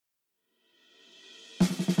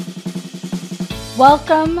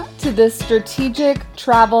Welcome to the Strategic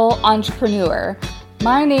Travel Entrepreneur.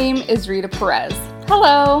 My name is Rita Perez.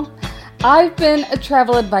 Hello. I've been a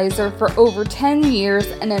travel advisor for over 10 years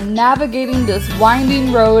and am navigating this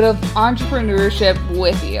winding road of entrepreneurship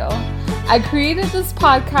with you. I created this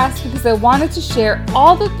podcast because I wanted to share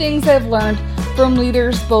all the things I've learned from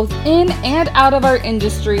leaders both in and out of our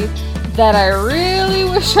industry that I really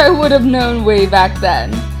wish I would have known way back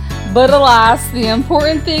then. But alas, the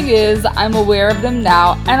important thing is I'm aware of them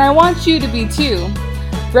now, and I want you to be too.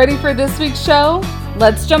 Ready for this week's show?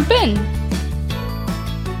 Let's jump in.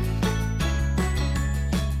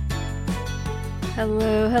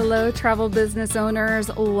 Hello, travel business owners.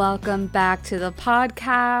 Welcome back to the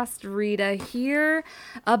podcast. Rita here.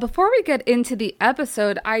 Before we get into the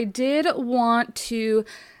episode, I did want to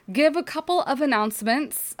give a couple of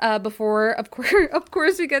announcements before, of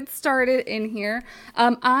course, we get started in here.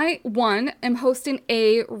 I am hosting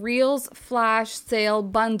a Reels flash sale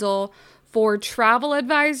bundle for travel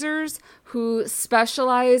advisors who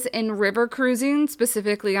specialize in river cruising,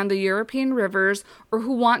 specifically on the European rivers, or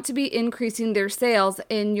who want to be increasing their sales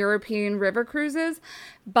in European river cruises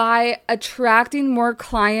by attracting more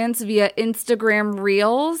clients via Instagram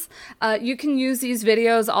Reels. You can use these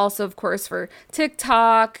videos also, of course, for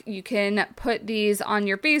TikTok. You can put these on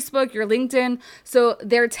your Facebook, your LinkedIn. So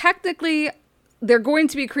they're going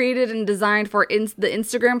to be created and designed for the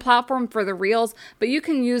Instagram platform for the Reels, but you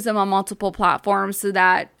can use them on multiple platforms so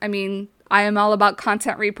that, I am all about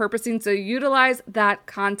content repurposing, so utilize that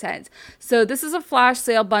content. So this is a flash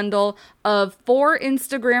sale bundle of 4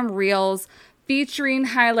 Instagram Reels featuring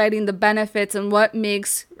highlighting the benefits and what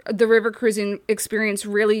makes the river cruising experience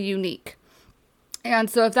really unique. And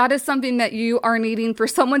so if that is something that you are needing for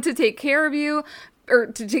someone to take care of you, or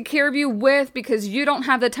to take care of you with, because you don't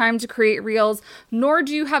have the time to create reels, nor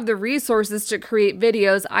do you have the resources to create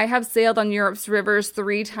videos. I have sailed on Europe's rivers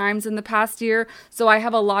 3 times in the past year, so I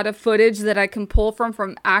have a lot of footage that I can pull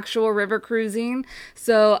from actual river cruising.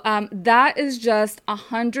 So that is just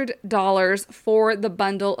 $100 for the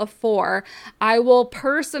bundle of 4. I will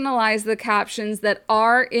personalize the captions that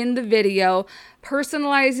are in the video.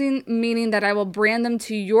 Personalizing meaning that I will brand them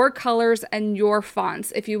to your colors and your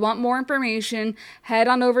fonts. If you want more information, head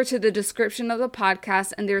on over to the description of the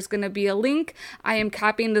podcast and there's going to be a link. I am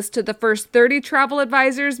capping this to the first 30 travel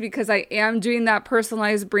advisors because I am doing that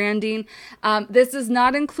personalized branding. This does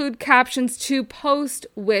not include captions to post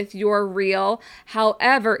with your reel.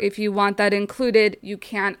 However, if you want that included, you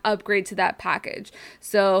can upgrade to that package.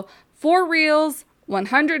 So 4 reels,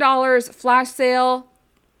 $100, flash sale,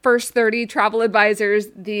 first 30 travel advisors,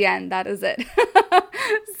 the end. That is it.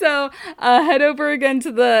 So head over again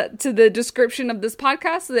to the description of this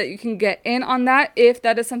podcast so that you can get in on that if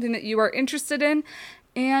that is something that you are interested in.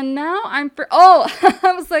 And now I'm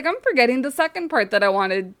forgetting the second part that I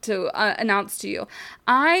wanted to announce to you.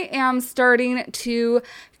 I am starting to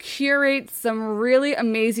curate some really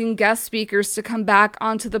amazing guest speakers to come back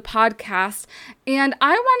onto the podcast. And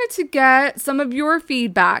I wanted to get some of your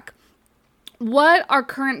feedback. What are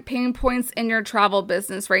current pain points in your travel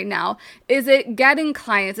business right now? Is it getting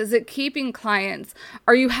clients? Is it keeping clients?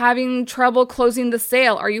 Are you having trouble closing the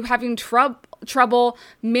sale? Are you having trouble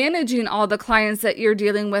managing all the clients that you're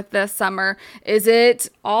dealing with this summer? Is it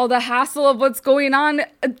all the hassle of what's going on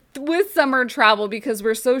with summer travel because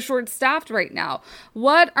we're so short-staffed right now?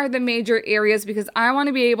 What are the major areas? Because I want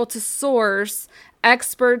to be able to source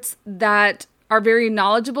experts that are very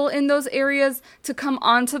knowledgeable in those areas to come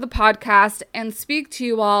onto the podcast and speak to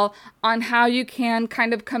you all on how you can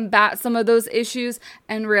kind of combat some of those issues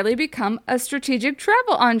and really become a strategic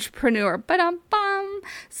travel entrepreneur. Ba-dum-bum.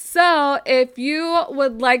 So if you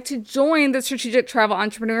would like to join the Strategic Travel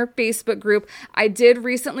Entrepreneur Facebook group, I did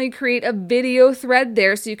recently create a video thread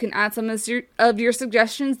there so you can add some of your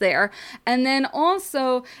suggestions there. And then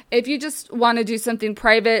also, if you just want to do something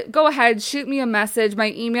private, go ahead, shoot me a message.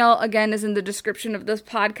 My email, again, is in the description of this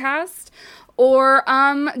podcast. Or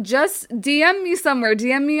just DM me somewhere.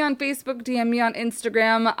 DM me on Facebook, DM me on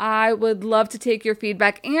Instagram. I would love to take your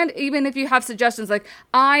feedback. And even if you have suggestions like,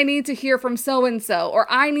 I need to hear from so-and-so, or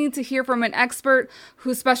I need to hear from an expert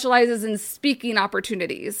who specializes in speaking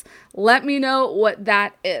opportunities, let me know what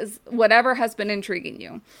that is, whatever has been intriguing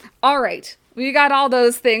you. All right. We got all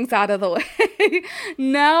those things out of the way.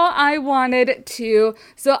 Now I wanted to,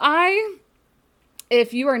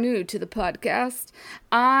 if you are new to the podcast,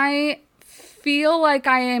 I feel like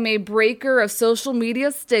I am a breaker of social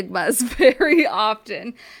media stigmas very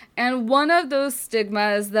often. And one of those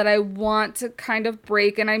stigmas that I want to kind of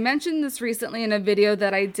break, and I mentioned this recently in a video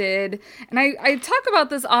that I did, and I talk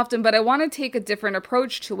about this often, but I want to take a different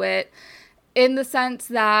approach to it, in the sense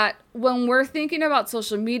that when we're thinking about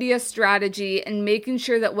social media strategy and making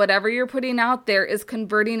sure that whatever you're putting out there is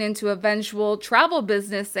converting into eventual travel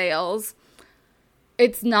business sales,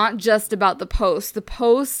 it's not just about the post. The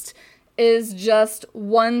post is just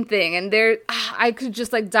one thing. And I could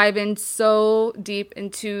just like dive in so deep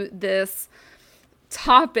into this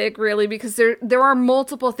topic really, because there are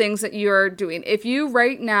multiple things that you're doing. If you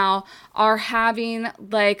right now are having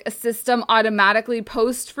like a system automatically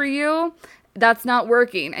post for you, that's not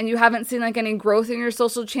working, and you haven't seen like any growth in your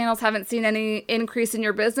social channels, haven't seen any increase in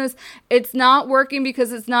your business, it's not working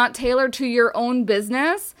because it's not tailored to your own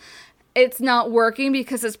business. It's not working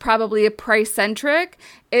because it's probably a price centric.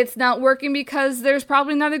 It's not working because there's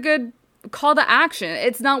probably not a good call to action.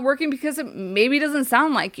 It's not working because it maybe doesn't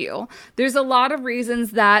sound like you. There's a lot of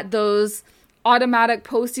reasons that those automatic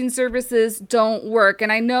posting services don't work.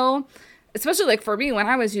 And I know, especially like for me, when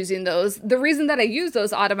I was using those, the reason that I use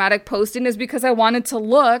those automatic posting is because I wanted to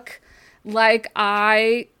look like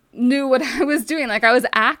I knew what I was doing, like I was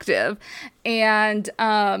active. And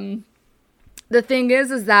the thing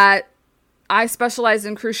is that I specialize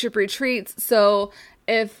in cruise ship retreats. So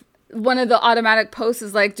if one of the automatic posts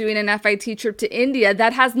is like doing an FIT trip to India,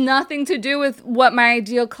 that has nothing to do with what my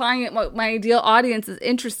ideal client, what my ideal audience is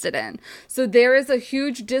interested in. So there is a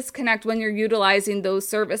huge disconnect when you're utilizing those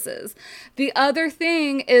services. The other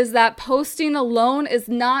thing is that posting alone is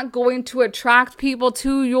not going to attract people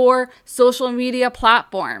to your social media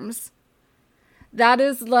platforms. That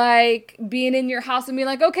is like being in your house and being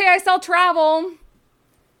like, okay, I sell travel.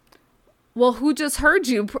 Well, who just heard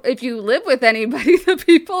you? If you live with anybody, the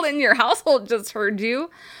people in your household just heard you,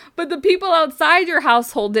 but the people outside your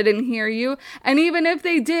household didn't hear you. And even if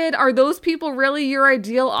they did, are those people really your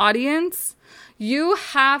ideal audience? You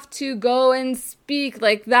have to go and speak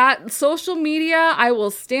like that. Social media, I will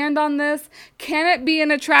stand on this. Can it be an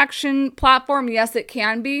attraction platform? Yes, it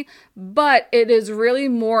can be, but it is really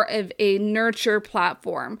more of a nurture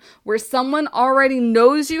platform where someone already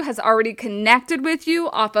knows you, has already connected with you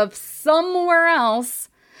off of somewhere else.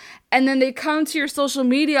 And then they come to your social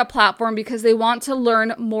media platform because they want to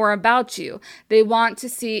learn more about you. They want to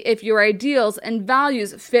see if your ideals and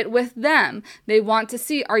values fit with them. They want to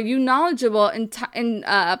see, are you knowledgeable in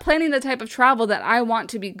planning the type of travel that I want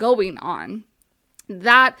to be going on?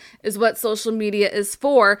 That is what social media is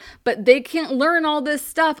for, but they can't learn all this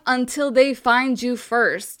stuff until they find you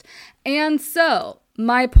first. And so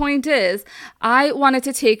my point is, I wanted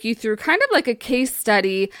to take you through kind of like a case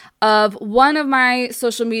study of one of my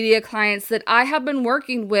social media clients that I have been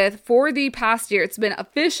working with for the past year. It's been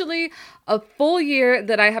officially a full year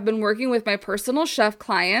that I have been working with my personal chef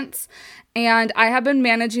clients, and I have been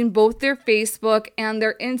managing both their Facebook and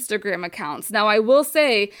their Instagram accounts. Now, I will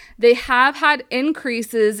say they have had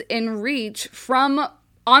increases in reach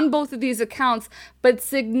on both of these accounts, but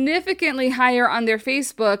significantly higher on their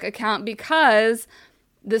Facebook account because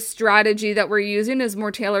the strategy that we're using is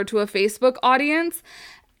more tailored to a Facebook audience,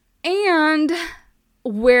 and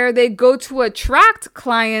where they go to attract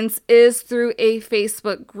clients is through a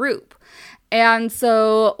Facebook group. And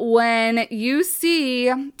so when you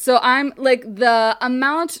see, so I'm like I'm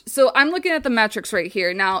looking at the metrics right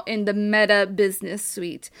here now in the Meta Business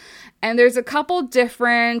Suite, and there's a couple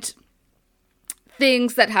different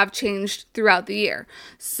things that have changed throughout the year.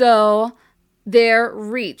 So their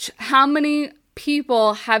reach, how many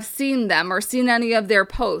people have seen them or seen any of their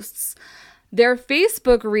posts. Their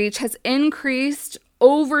Facebook reach has increased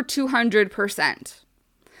over 200%.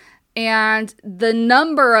 And the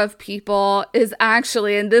number of people is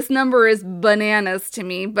actually, and this number is bananas to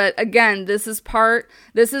me, but again, this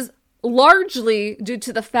is largely due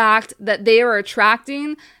to the fact that they are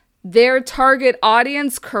attracting their target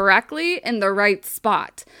audience correctly in the right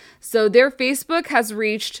spot. So their Facebook has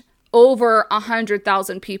reached over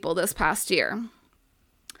 100,000 people this past year.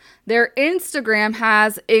 Their Instagram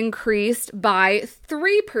has increased by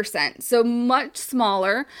 3%, so much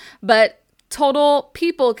smaller, but total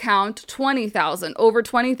people count 20,000, over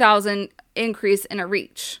 20,000 increase in a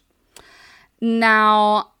reach.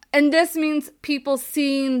 Now, and this means people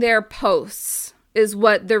seeing their posts is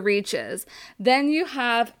what the reach is. Then you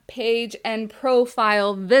have page and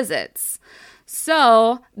profile visits.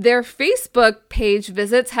 So their Facebook page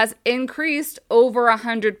visits has increased over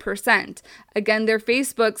 100%. Again, their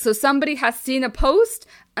Facebook, so somebody has seen a post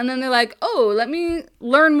and then they're like, oh, let me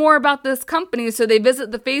learn more about this company. So they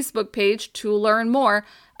visit the Facebook page to learn more.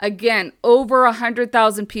 Again, over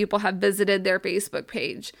 100,000 people have visited their Facebook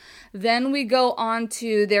page. Then we go on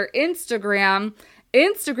to their Instagram.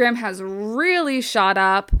 Instagram has really shot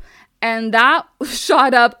up, and that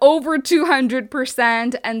shot up over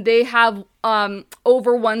 200%, and they have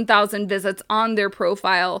over 1,000 visits on their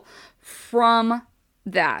profile from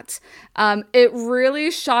that. It really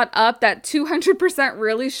shot up, that 200%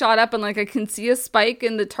 really shot up, and like I can see a spike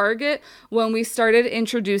in the target when we started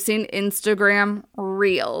introducing Instagram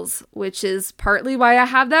Reels, which is partly why I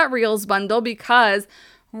have that Reels bundle, because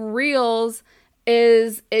Reels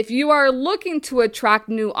is, if you are looking to attract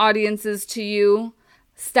new audiences to you,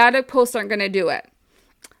 static posts aren't going to do it.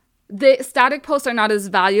 The static posts are not as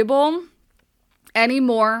valuable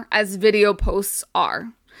anymore as video posts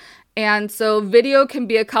are. And so video can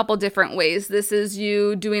be a couple different ways. This is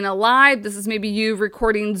you doing a live. This is maybe you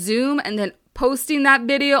recording Zoom and then posting that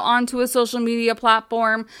video onto a social media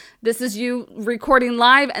platform. This is you recording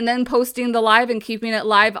live and then posting the live and keeping it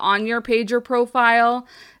live on your page or profile.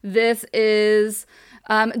 This is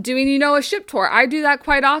doing, a ship tour. I do that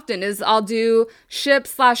quite often. Is I'll do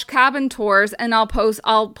ship/cabin tours, and I'll post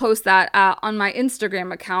that on my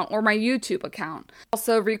Instagram account or my YouTube account.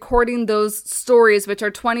 Also recording those stories, which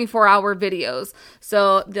are 24-hour videos.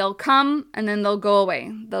 So they'll come and then they'll go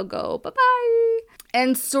away. They'll go bye-bye.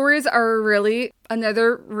 And stories are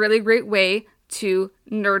another really great way to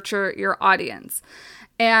nurture your audience.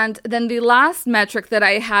 And then the last metric that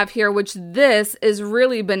I have here, which this is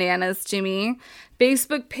really bananas to me,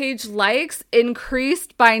 Facebook page likes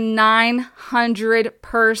increased by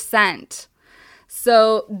 900%.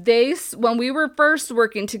 So when we were first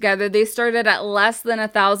working together, they started at less than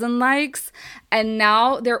 1,000 likes, and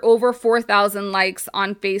now they're over 4,000 likes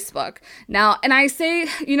on Facebook. Now, and I say,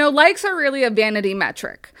 likes are really a vanity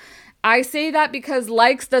metric. I say that because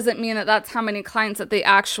likes doesn't mean that that's how many clients that they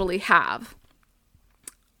actually have.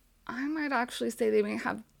 I might actually say they may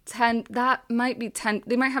have 10, that might be 10,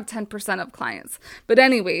 they might have 10% of clients. But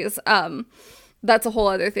anyways, that's a whole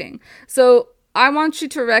other thing. So I want you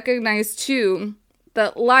to recognize too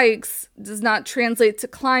that likes does not translate to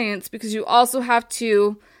clients, because you also have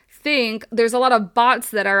to think there's a lot of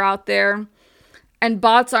bots that are out there, and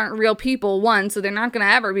bots aren't real people, one, so they're not going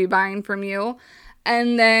to ever be buying from you.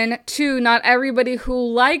 And then two, not everybody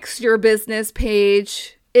who likes your business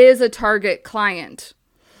page is a target client.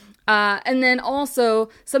 And then also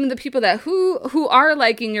some of the people that who are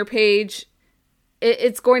liking your page,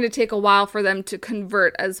 it's going to take a while for them to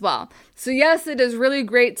convert as well. So yes, it is really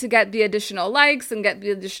great to get the additional likes and get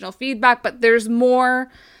the additional feedback, but there's more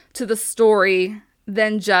to the story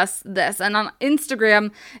than just this. And on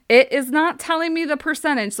Instagram, it is not telling me the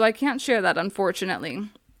percentage, so I can't share that, unfortunately.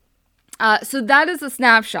 So that is a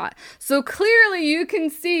snapshot. So clearly you can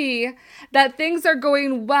see that things are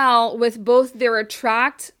going well with both their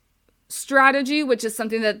attract strategy, which is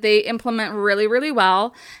something that they implement really, really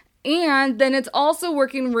well. And then it's also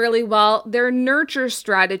working really well, their nurture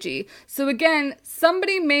strategy. So again,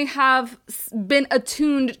 somebody may have been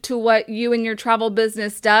attuned to what you and your travel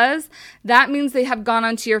business does. That means they have gone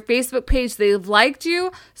onto your Facebook page, they've liked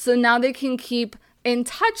you, so now they can keep in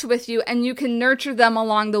touch with you and you can nurture them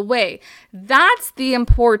along the way. That's the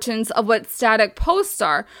importance of what static posts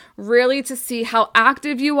are, really, to see how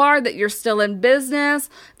active you are, that you're still in business,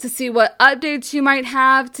 to see what updates you might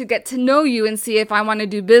have, to get to know you and see if I want to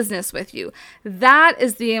do business with you. That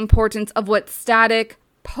is the importance of what static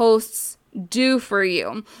posts do for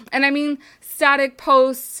you. And I mean static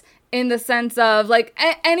posts in the sense of like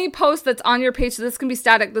any post that's on your page. So this can be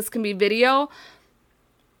static, this can be video.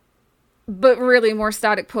 But really, more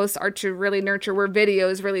static posts are to really nurture, where video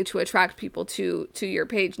is really to attract people to your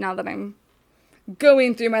page, now that I'm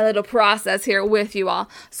going through my little process here with you all.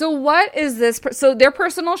 So what is this? So they're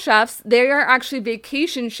personal chefs. They are actually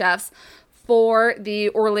vacation chefs for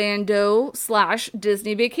the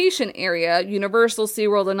Orlando/Disney vacation area, Universal,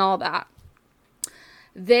 SeaWorld, and all that.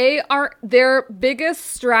 Their biggest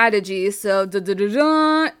strategy, is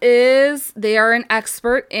they are an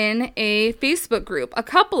expert in a Facebook group, a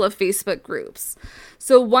couple of Facebook groups.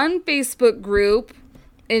 So one Facebook group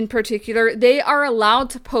in particular, they are allowed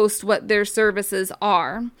to post what their services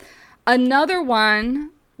are. Another one,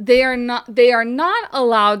 they are not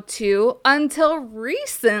allowed to until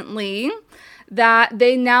recently, that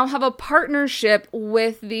they now have a partnership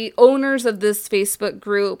with the owners of this Facebook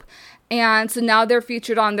group. And so now they're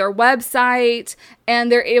featured on their website,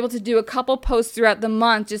 and they're able to do a couple posts throughout the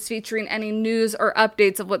month just featuring any news or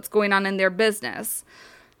updates of what's going on in their business.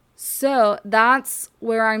 So that's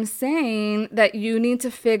where I'm saying that you need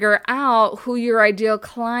to figure out who your ideal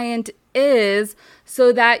client is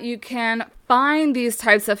so that you can find these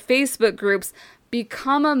types of Facebook groups,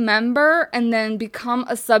 become a member, and then become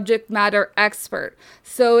a subject matter expert.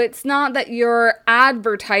 So it's not that you're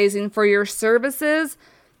advertising for your services.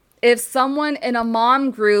 If someone in a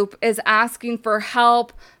mom group is asking for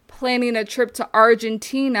help planning a trip to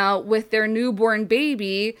Argentina with their newborn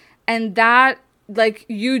baby, and that like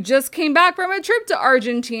you just came back from a trip to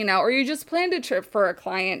Argentina, or you just planned a trip for a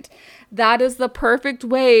client, that is the perfect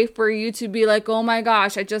way for you to be like, oh my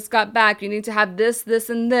gosh, I just got back. You need to have this,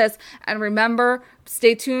 this, and this. And remember,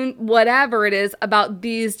 stay tuned, whatever it is, about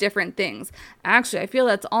these different things. Actually, I feel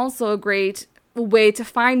that's also a great way to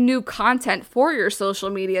find new content for your social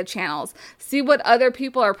media channels. See what other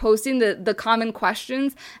people are posting, the common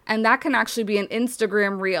questions, and that can actually be an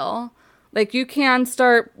Instagram reel. Like you can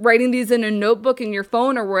start writing these in a notebook in your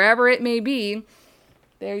phone or wherever it may be.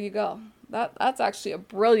 There you go. That's actually a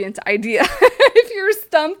brilliant idea. If you're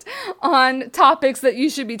stumped on topics that you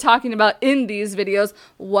should be talking about in these videos,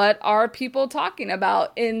 what are people talking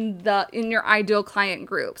about in your ideal client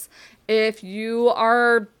groups? If you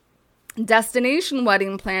are destination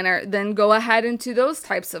wedding planner, then go ahead into those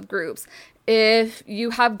types of groups. If you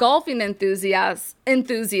have golfing enthusiasts,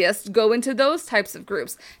 go into those types of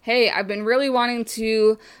groups. Hey, I've been really wanting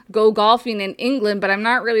to go golfing in England, but I'm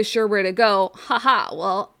not really sure where to go. Haha,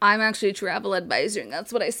 well, I'm actually a travel advisor, and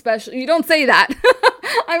that's what I you don't say that.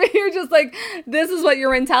 I mean, you're just like, this is what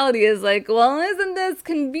your mentality is like, well, isn't this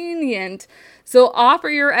convenient? So offer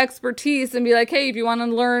your expertise and be like, hey, if you want to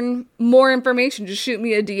learn more information, just shoot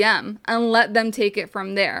me a DM and let them take it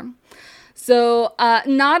from there. So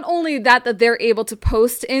not only that they're able to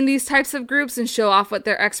post in these types of groups and show off what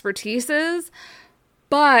their expertise is,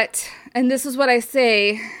 but, and this is what I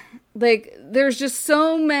say, like there's just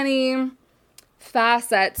so many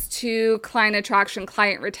facets to client attraction,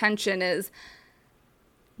 client retention, is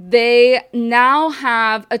they now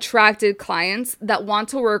have attracted clients that want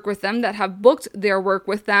to work with them, that have booked their work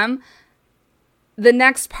with them. The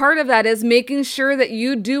next part of that is making sure that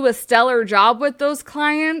you do a stellar job with those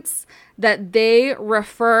clients, that they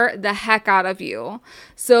refer the heck out of you.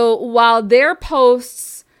 So while their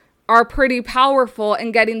posts are pretty powerful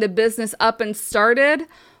in getting the business up and started,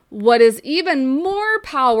 what is even more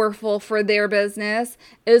powerful for their business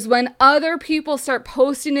is when other people start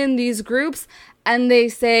posting in these groups and they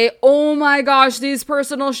say, oh my gosh, these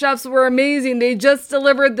personal chefs were amazing. They just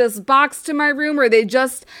delivered this box to my room, or they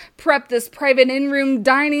just prepped this private in-room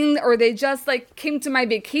dining, or they just like came to my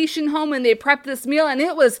vacation home and they prepped this meal and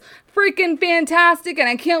it was freaking fantastic and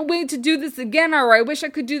I can't wait to do this again, or I wish I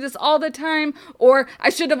could do this all the time, or I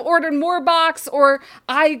should have ordered more box, or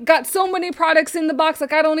I got so many products in the box,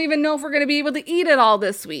 like I don't even know if we're going to be able to eat it all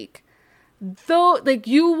this week. Though, like,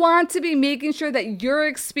 you want to be making sure that your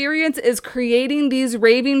experience is creating these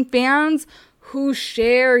raving fans who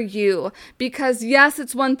share you. Because yes,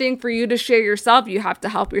 it's one thing for you to share yourself. You have to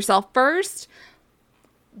help yourself first.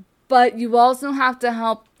 But you also have to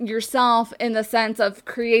help yourself in the sense of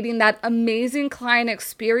creating that amazing client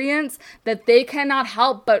experience that they cannot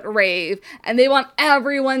help but rave. And they want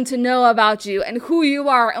everyone to know about you and who you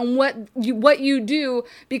are and what you do,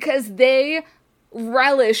 because they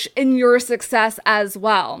relish in your success as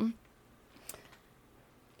well.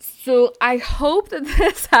 So I hope that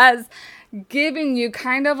this has given you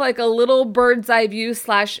kind of like a little bird's eye view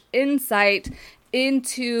 / insight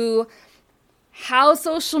into how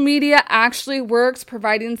social media actually works,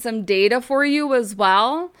 providing some data for you as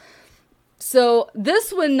well. So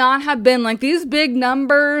this would not have been like these big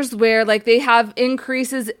numbers where like they have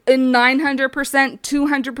increases in 900%,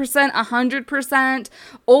 200%, 100%,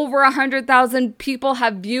 over 100,000 people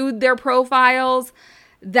have viewed their profiles.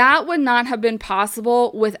 That would not have been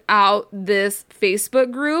possible without this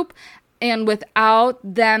Facebook group and without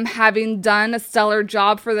them having done a stellar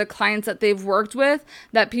job for the clients that they've worked with,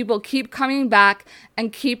 that people keep coming back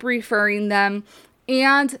and keep referring them.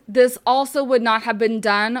 And this also would not have been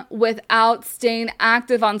done without staying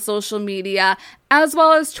active on social media, as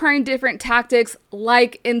well as trying different tactics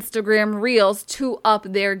like Instagram Reels to up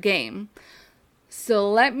their game. So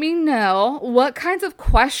let me know, what kinds of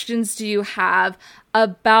questions do you have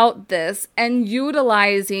about this and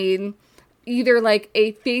utilizing either like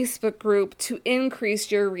a Facebook group to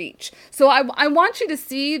increase your reach? So I want you to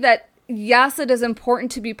see that yes, it is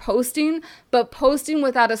important to be posting, but posting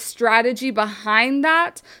without a strategy behind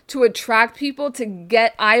that to attract people to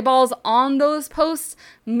get eyeballs on those posts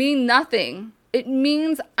mean nothing. It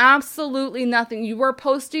means absolutely nothing. You are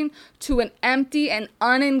posting to an empty and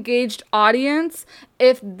unengaged audience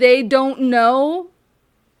if they don't know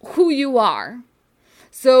who you are.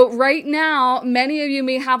 So right now, many of you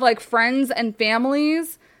may have like friends and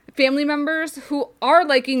family members who are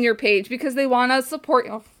liking your page because they want to support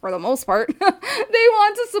you, for the most part. They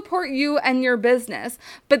want to support you and your business.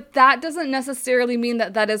 But that doesn't necessarily mean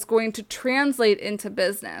that that is going to translate into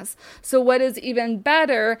business. So what is even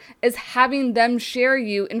better is having them share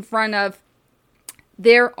you in front of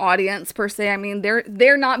their audience per se. I mean,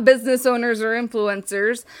 they're not business owners or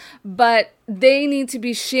influencers, but they need to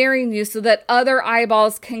be sharing you so that other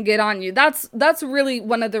eyeballs can get on you. That's really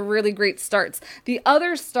one of the really great starts. The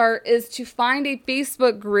other start is to find a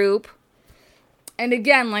Facebook group. And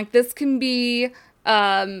again, like this can be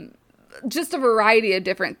just a variety of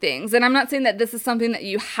different things. And I'm not saying that this is something that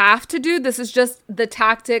you have to do. This is just the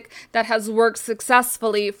tactic that has worked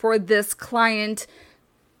successfully for this client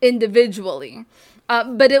individually.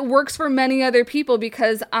 But it works for many other people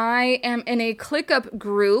because I am in a ClickUp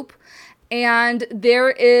group, and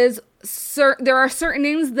there are certain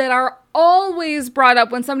names that are always brought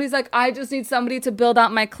up when somebody's like, I just need somebody to build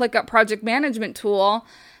out my ClickUp project management tool.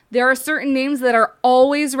 There are certain names that are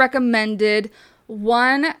always recommended.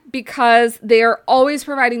 One, because they are always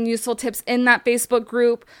providing useful tips in that Facebook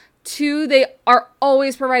group. Two, they are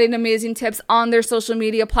always providing amazing tips on their social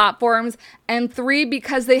media platforms. And three,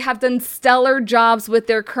 because they have done stellar jobs with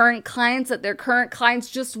their current clients that their current clients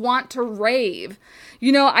just want to rave.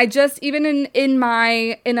 You know, I just, even in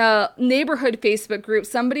a neighborhood Facebook group,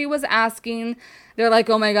 somebody was asking, they're like,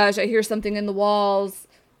 oh my gosh, I hear something in the walls.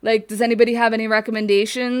 Like, does anybody have any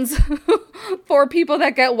recommendations for people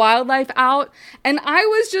that get wildlife out? And I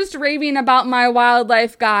was just raving about my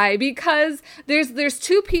wildlife guy because there's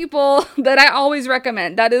two people that I always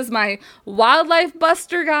recommend. That is my wildlife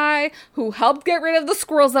buster guy who helped get rid of the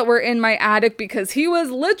squirrels that were in my attic because he was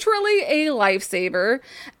literally a lifesaver.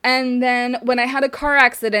 And then when I had a car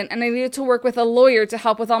accident and I needed to work with a lawyer to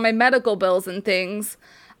help with all my medical bills and things,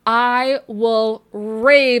 I will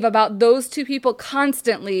rave about those two people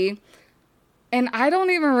constantly, and I don't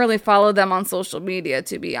even really follow them on social media,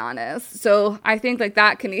 to be honest. So I think like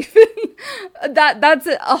that can even that's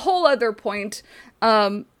a whole other point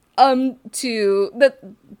to the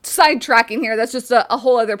sidetracking here. That's just a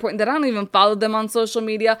whole other point that I don't even follow them on social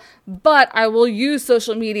media, but I will use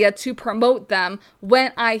social media to promote them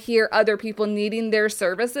when I hear other people needing their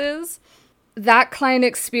services. That client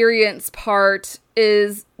experience part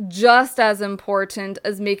is just as important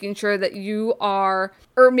as making sure that you are,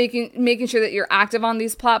 or making sure that you're active on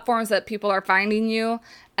these platforms, that people are finding you,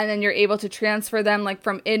 and then you're able to transfer them like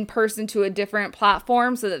from in person to a different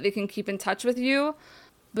platform so that they can keep in touch with you,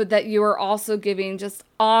 but that you are also giving just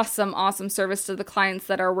awesome service to the clients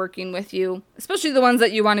that are working with you, especially the ones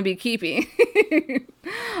that you want to be keeping.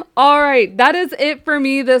 All right, that is it for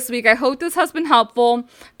me this week. I hope this has been helpful.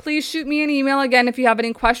 Please shoot me an email again if you have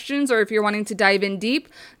any questions or if you're wanting to dive in deep.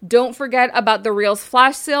 Don't forget about the Reels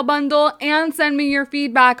flash sale bundle and send me your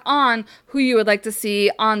feedback on who you would like to see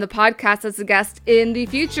on the podcast as a guest in the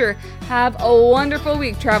future. Have a wonderful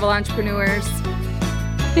week, travel entrepreneurs.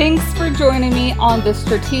 Thanks for joining me on The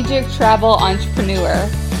Strategic Travel Entrepreneur.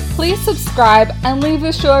 Please subscribe and leave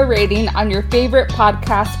the show a rating on your favorite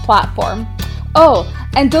podcast platform. Oh,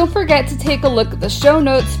 and don't forget to take a look at the show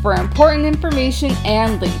notes for important information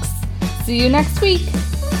and links. See you next week.